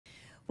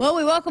Well,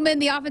 we welcome in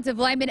the offensive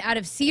lineman out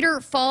of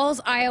Cedar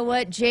Falls,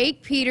 Iowa,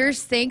 Jake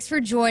Peters. Thanks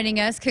for joining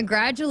us.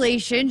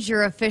 Congratulations.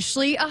 You're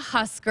officially a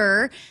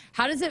Husker.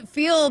 How does it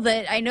feel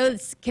that, I know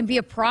this can be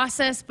a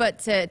process, but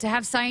to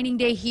have signing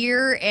day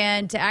here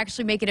and to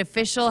actually make it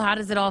official, how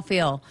does it all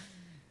feel?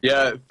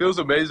 Yeah, it feels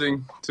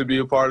amazing to be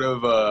a part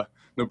of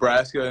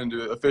Nebraska and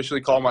to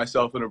officially call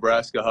myself a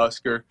Nebraska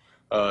Husker.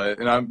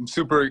 And I'm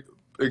super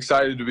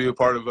excited to be a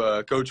part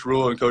of Coach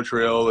Rule and Coach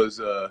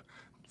Raiola's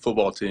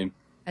football team.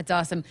 That's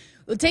awesome.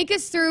 Well, take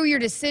us through your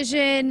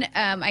decision.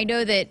 I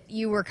know that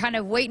you were kind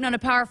of waiting on a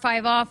Power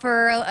 5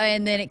 offer,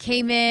 and then it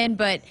came in,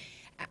 but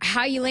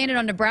how you landed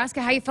on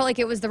Nebraska, how you felt like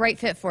it was the right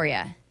fit for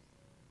you?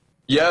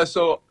 Yeah,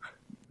 so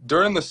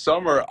during the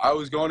summer, I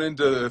was going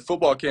into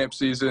football camp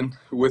season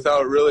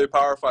without really a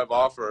Power 5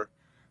 offer,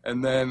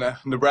 and then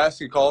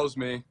Nebraska calls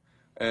me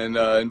and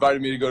invited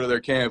me to go to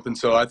their camp, and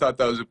so I thought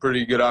that was a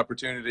pretty good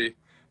opportunity,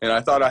 and I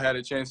thought I had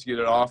a chance to get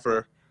an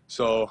offer,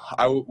 so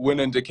I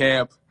went into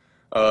camp.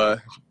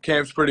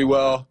 Camped pretty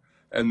well,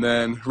 and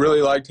then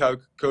really liked how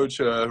Coach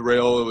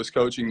Raiola was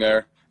coaching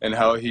there and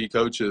how he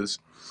coaches.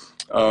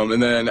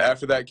 And then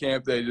after that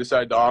camp, they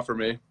decided to offer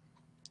me.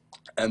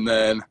 And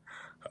then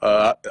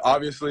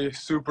obviously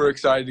super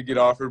excited to get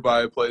offered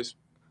by a place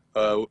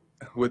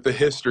with the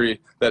history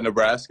that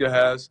Nebraska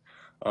has.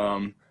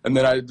 And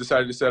then I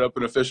decided to set up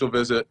an official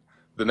visit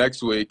the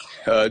next week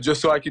just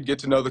so I could get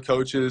to know the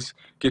coaches,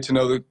 get to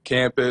know the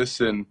campus,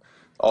 and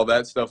all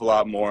that stuff a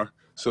lot more.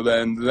 So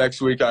then the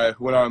next week I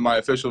went on my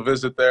official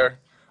visit there,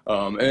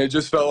 and it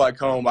just felt like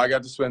home. I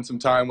got to spend some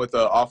time with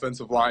the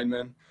offensive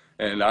linemen,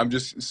 and I'm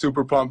just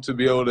super pumped to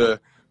be able to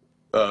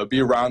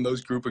be around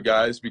those group of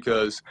guys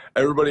because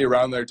everybody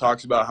around there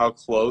talks about how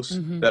close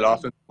that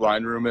offensive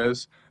line room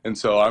is. And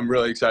so I'm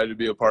really excited to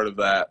be a part of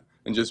that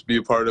and just be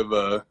a part of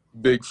a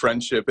big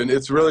friendship. And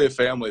it's really a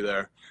family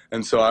there.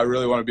 And so I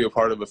really want to be a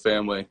part of a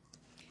family.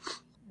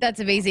 That's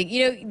amazing.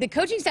 You know, the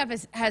coaching staff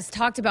has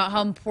talked about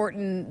how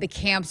important the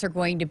camps are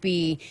going to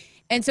be.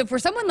 And so for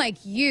someone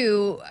like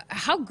you,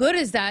 how good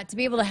is that to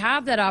be able to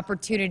have that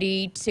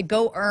opportunity to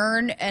go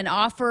earn an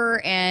offer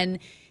and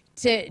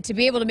to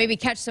be able to maybe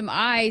catch some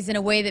eyes in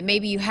a way that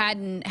maybe you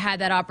hadn't had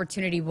that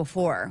opportunity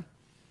before?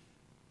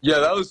 Yeah,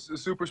 that was a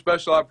super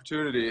special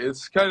opportunity.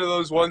 It's kind of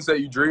those ones that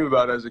you dream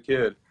about as a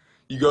kid.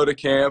 You go to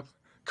camp,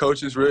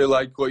 coaches really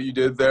like what you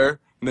did there,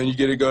 and then you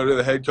get to go to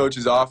the head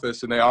coach's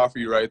office and they offer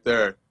you right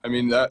there. I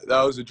mean, that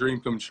was a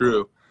dream come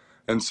true.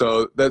 And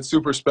so that's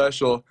super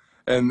special.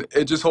 And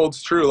it just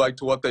holds true, like,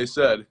 to what they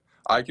said.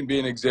 I can be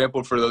an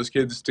example for those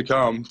kids to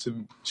come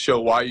to show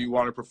why you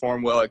want to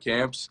perform well at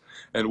camps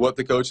and what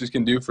the coaches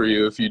can do for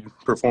you if you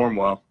perform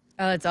well.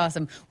 Oh, that's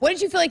awesome. What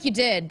did you feel like you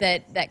did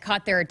that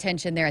caught their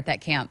attention there at that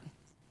camp?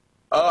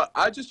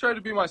 I just tried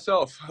to be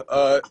myself.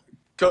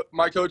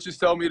 My coaches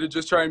tell me to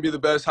just try and be the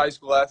best high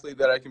school athlete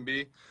that I can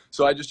be.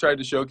 So I just tried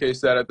to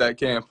showcase that at that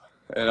camp.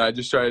 And I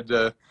just tried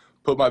to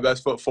put my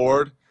best foot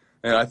forward.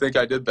 And I think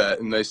I did that.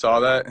 And they saw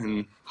that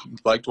and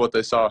liked what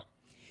they saw.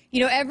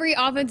 You know, every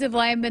offensive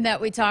lineman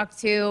that we talk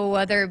to,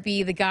 whether it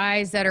be the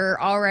guys that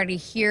are already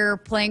here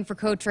playing for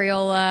Coach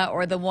Raiola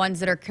or the ones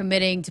that are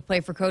committing to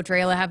play for Coach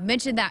Raiola, have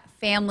mentioned that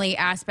family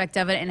aspect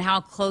of it and how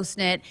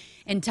close-knit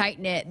and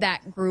tight-knit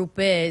that group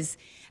is.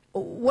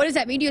 What does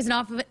that mean to you as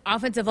an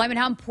offensive lineman?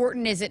 How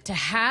important is it to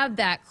have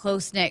that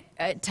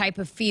close-knit type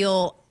of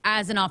feel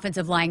as an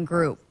offensive line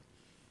group?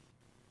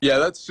 Yeah,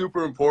 that's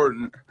super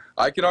important.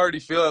 I can already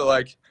feel it.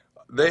 Like,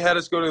 they had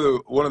us go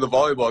to one of the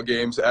volleyball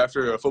games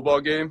after a football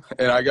game,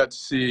 and I got to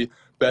see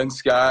Ben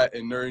Scott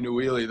and Nuri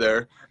Nwili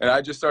there, and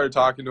I just started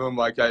talking to them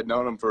like I'd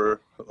known them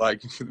for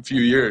like a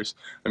few years.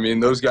 I mean,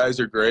 those guys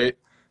are great,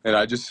 and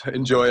I just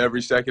enjoy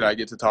every second I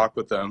get to talk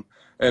with them.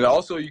 And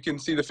also, you can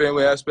see the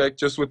family aspect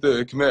just with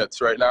the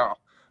commits right now.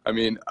 I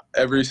mean,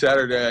 every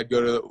Saturday I'd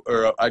go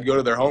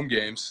to their home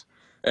games,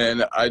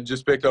 and I'd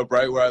just pick up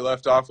right where I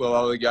left off with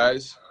all the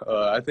guys.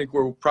 I think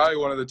we're probably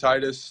one of the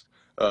tightest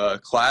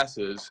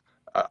classes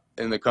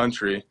in the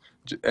country,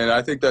 and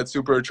I think that's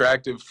super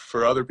attractive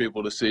for other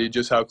people to see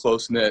just how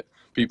close-knit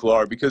people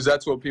are, because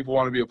that's what people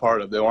want to be a part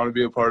of. They want to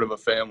be a part of a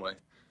family.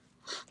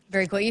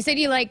 Very cool. You said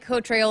you like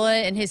Coach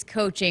Raiola and his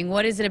coaching.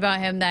 What is it about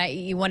him that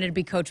you wanted to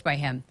be coached by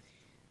him?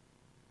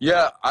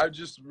 Yeah, I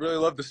just really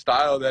love the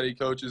style that he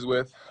coaches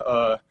with.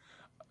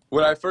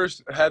 When I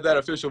first had that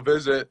official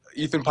visit,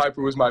 Ethan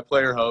Piper was my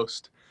player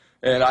host,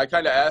 and I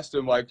kind of asked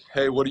him, like,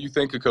 hey, what do you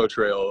think of Coach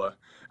Raiola?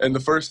 And the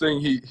first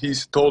thing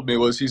he's told me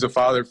was he's a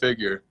father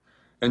figure,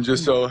 and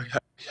just so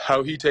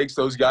how he takes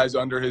those guys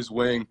under his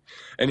wing.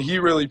 And he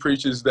really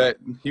preaches that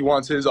he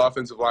wants his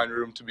offensive line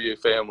room to be a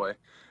family,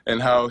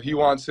 and how he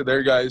wants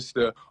their guys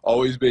to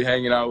always be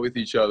hanging out with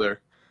each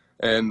other.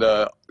 And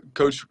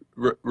Coach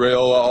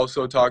Raiola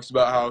also talks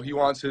about how he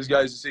wants his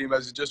guys to see him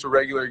as just a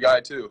regular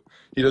guy too.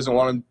 He doesn't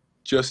want him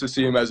just to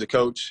see him as a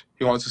coach.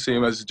 He wants to see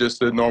him as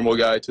just a normal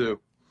guy too.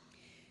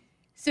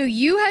 So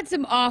you had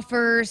some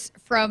offers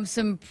from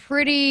some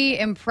pretty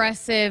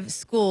impressive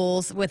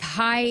schools with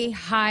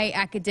high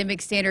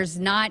academic standards,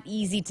 not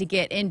easy to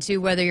get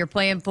into whether you're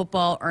playing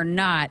football or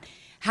not.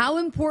 How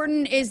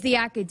important is the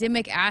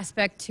academic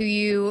aspect to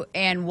you,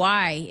 and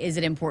why is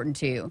it important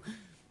to you?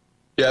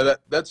 Yeah,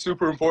 that's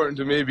super important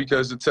to me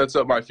because it sets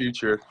up my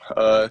future.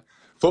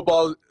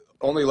 Football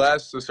only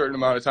lasts a certain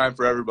amount of time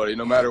for everybody,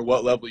 no matter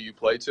what level you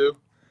play to.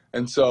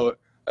 And so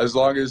as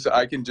long as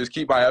I can just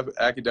keep my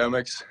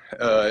academics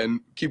and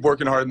keep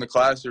working hard in the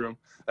classroom,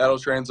 that'll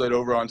translate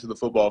over onto the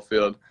football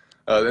field.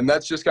 And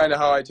that's just kind of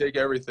how I take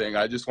everything.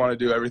 I just want to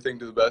do everything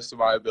to the best of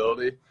my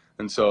ability.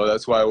 And so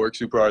that's why I work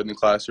super hard in the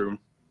classroom.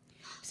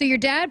 So your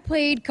dad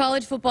played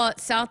college football at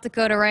South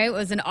Dakota, right?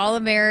 Was an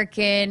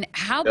All-American.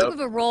 How big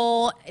of a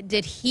role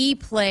did he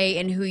play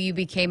in who you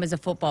became as a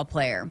football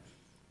player?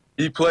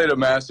 He played a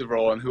massive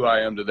role in who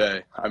I am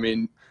today. I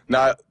mean,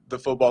 not the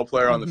football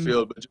player on the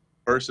field, but just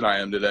the person I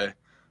am today.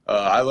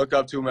 I look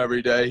up to him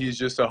every day. He's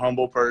just a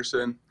humble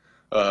person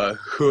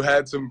who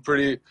had some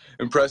pretty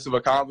impressive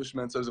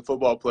accomplishments as a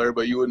football player,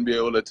 but you wouldn't be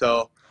able to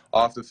tell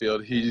off the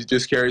field. He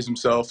just carries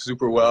himself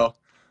super well.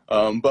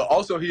 But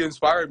also he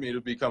inspired me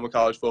to become a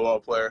college football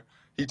player.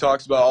 He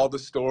talks about all the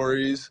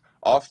stories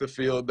off the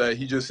field that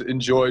he just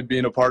enjoyed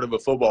being a part of a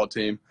football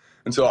team.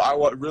 And so I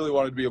really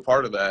wanted to be a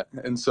part of that.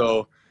 And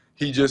so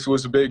he just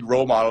was a big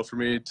role model for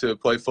me to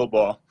play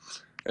football.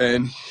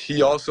 And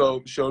he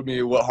also showed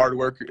me what hard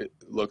work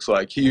looks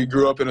like. He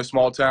grew up in a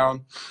small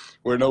town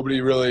where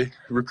nobody really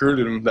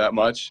recruited him that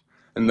much.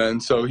 And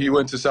then so he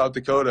went to South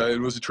Dakota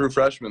and was a true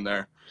freshman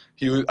there.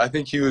 I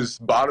think he was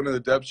bottom of the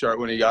depth chart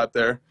when he got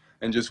there,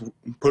 and just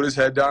put his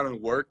head down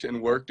and worked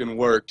and worked and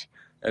worked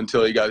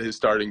until he got his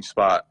starting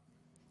spot.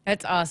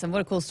 That's awesome.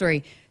 What a cool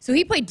story. So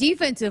he played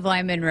defensive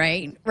lineman,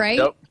 right?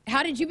 Yep.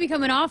 How did you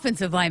become an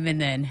offensive lineman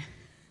then?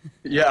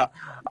 Yeah,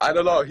 I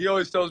don't know. He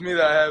always tells me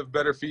that I have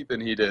better feet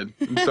than he did.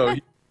 And so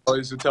he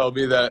always would tell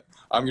me that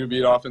I'm going to be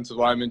an offensive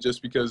lineman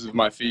just because of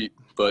my feet.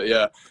 But,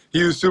 yeah,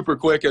 he was super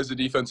quick as a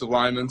defensive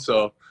lineman,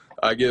 so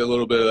I get a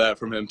little bit of that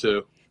from him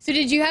too. So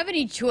did you have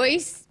any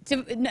choice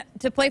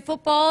to play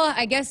football?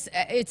 I guess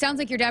it sounds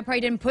like your dad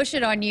probably didn't push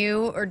it on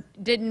you or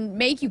didn't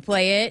make you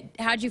play it.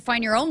 How'd you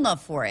find your own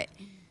love for it?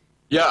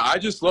 Yeah, I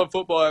just love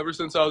football ever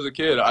since I was a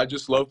kid. I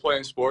just love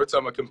playing sports.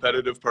 I'm a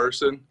competitive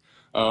person.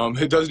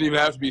 It doesn't even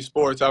have to be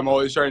sports. I'm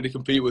always trying to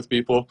compete with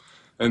people.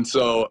 And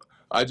so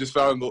I just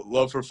found the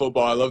love for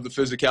football. I love the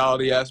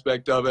physicality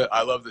aspect of it.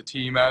 I love the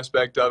team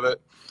aspect of it.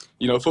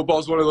 You know, football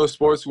is one of those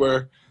sports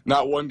where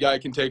not one guy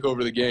can take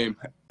over the game.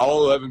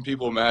 All 11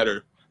 people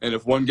matter. And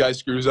if one guy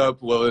screws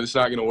up, well, it's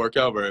not going to work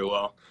out very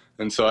well.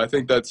 And so I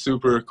think that's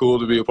super cool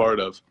to be a part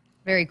of.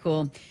 Very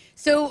cool.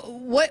 So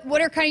what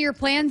are kind of your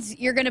plans?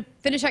 You're going to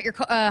finish out your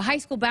high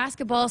school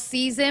basketball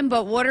season,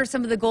 but what are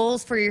some of the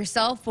goals for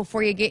yourself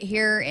before you get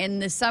here in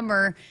the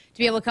summer to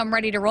be able to come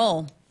ready to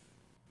roll?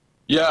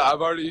 Yeah,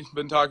 I've already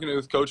been talking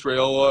with Coach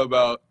Rayola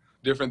about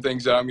different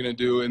things that I'm going to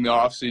do in the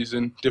off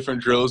season,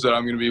 different drills that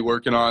I'm going to be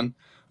working on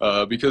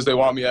because they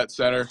want me at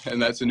center,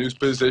 and that's a new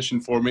position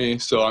for me.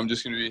 So I'm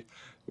just going to be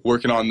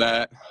working on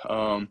that.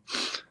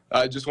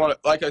 I just want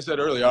to, like I said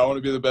earlier, I want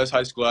to be the best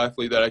high school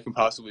athlete that I can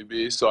possibly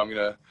be. So I'm going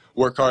to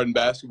work hard in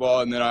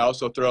basketball, and then I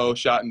also throw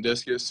shot and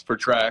discus for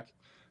track.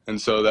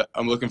 And so that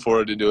I'm looking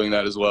forward to doing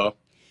that as well.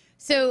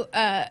 So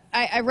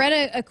I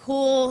read a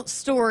cool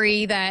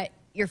story that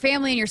your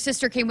family and your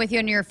sister came with you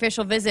on your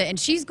official visit, and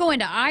she's going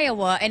to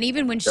Iowa. And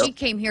even when she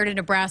came here to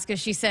Nebraska,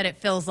 she said it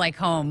feels like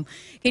home.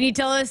 Can you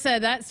tell us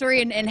that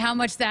story and how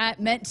much that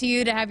meant to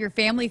you to have your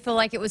family feel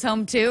like it was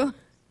home too?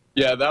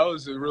 Yeah, that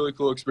was a really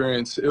cool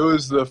experience. It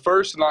was the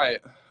first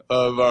night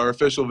of our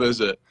official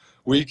visit.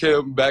 We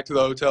came back to the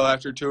hotel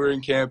after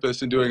touring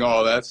campus and doing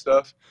all that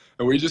stuff,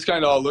 and we just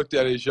kind of all looked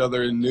at each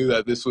other and knew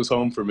that this was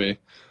home for me.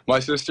 My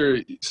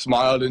sister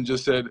smiled and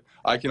just said,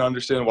 I can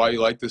understand why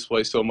you like this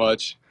place so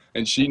much,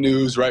 and she knew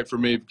it was right for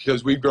me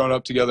because we've grown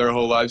up together our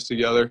whole lives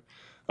together,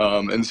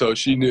 and so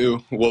she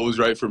knew what was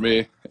right for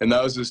me, and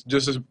that was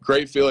just a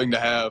great feeling to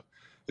have,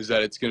 is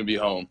that it's going to be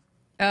home.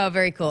 Oh,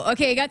 very cool.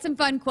 Okay, I got some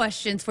fun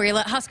questions for you.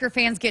 Let Husker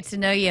fans get to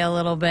know you a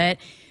little bit.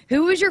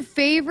 Who was your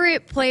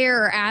favorite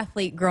player or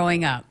athlete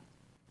growing up?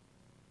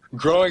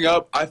 Growing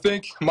up, I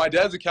think my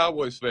dad's a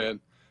Cowboys fan,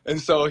 and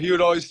so he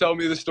would always tell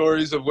me the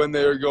stories of when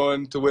they were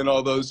going to win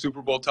all those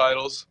Super Bowl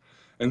titles.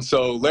 And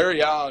so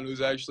Larry Allen was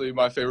actually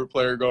my favorite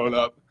player growing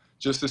up,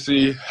 just to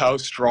see how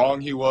strong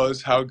he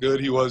was, how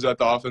good he was at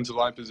the offensive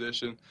line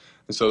position.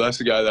 And so that's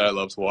the guy that I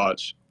love to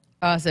watch.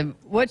 Awesome.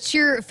 What's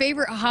your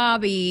favorite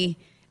hobby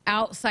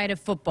outside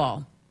of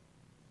football?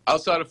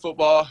 Outside of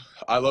football,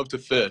 I love to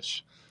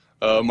fish.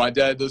 My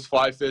dad does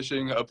fly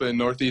fishing up in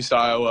northeast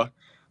Iowa.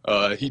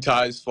 He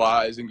ties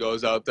flies and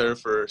goes out there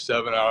for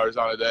 7 hours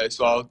on a day.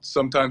 So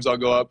sometimes I'll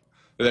go up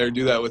there and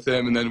do that with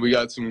him. And then we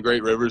got some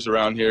great rivers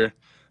around here.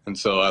 And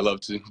so I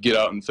love to get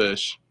out and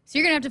fish. So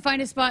you're going to have to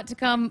find a spot to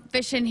come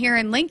fishing here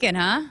in Lincoln,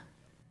 huh?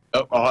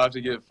 Oh, I'll have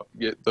to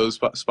get those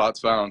spots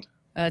found.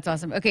 That's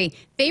awesome. Okay,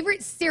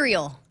 favorite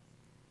cereal?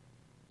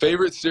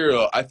 Favorite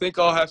cereal? I think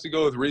I'll have to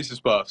go with Reese's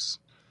Puffs.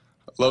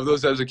 Love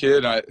those as a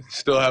kid. I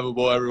still have a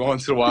bowl every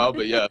once in a while,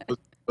 but yeah,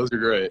 those are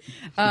great.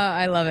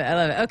 I love it. I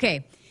love it.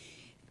 Okay.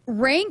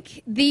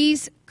 Rank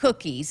these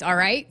cookies, all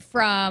right,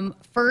 from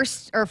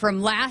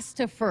last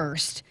to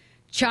first.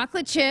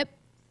 Chocolate chip,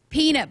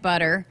 peanut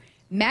butter,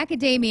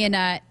 macadamia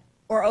nut,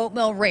 or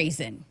oatmeal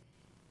raisin.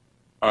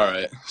 All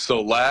right.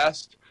 So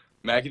last,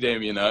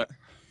 macadamia nut.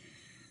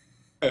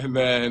 And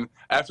then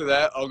after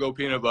that, I'll go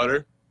peanut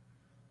butter.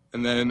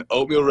 And then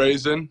oatmeal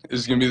raisin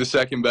is going to be the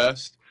second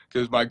best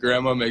because my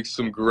grandma makes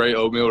some great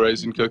oatmeal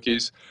raisin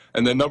cookies.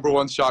 And then number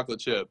one's chocolate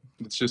chip.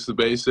 It's just the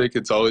basic.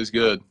 It's always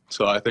good.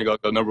 So I think I'll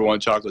go number one,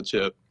 chocolate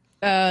chip.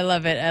 Oh, I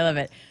love it. I love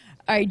it.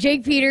 All right,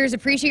 Jake Peters,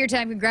 appreciate your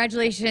time.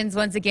 Congratulations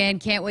once again.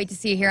 Can't wait to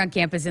see you here on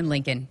campus in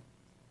Lincoln.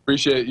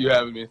 Appreciate you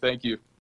having me. Thank you.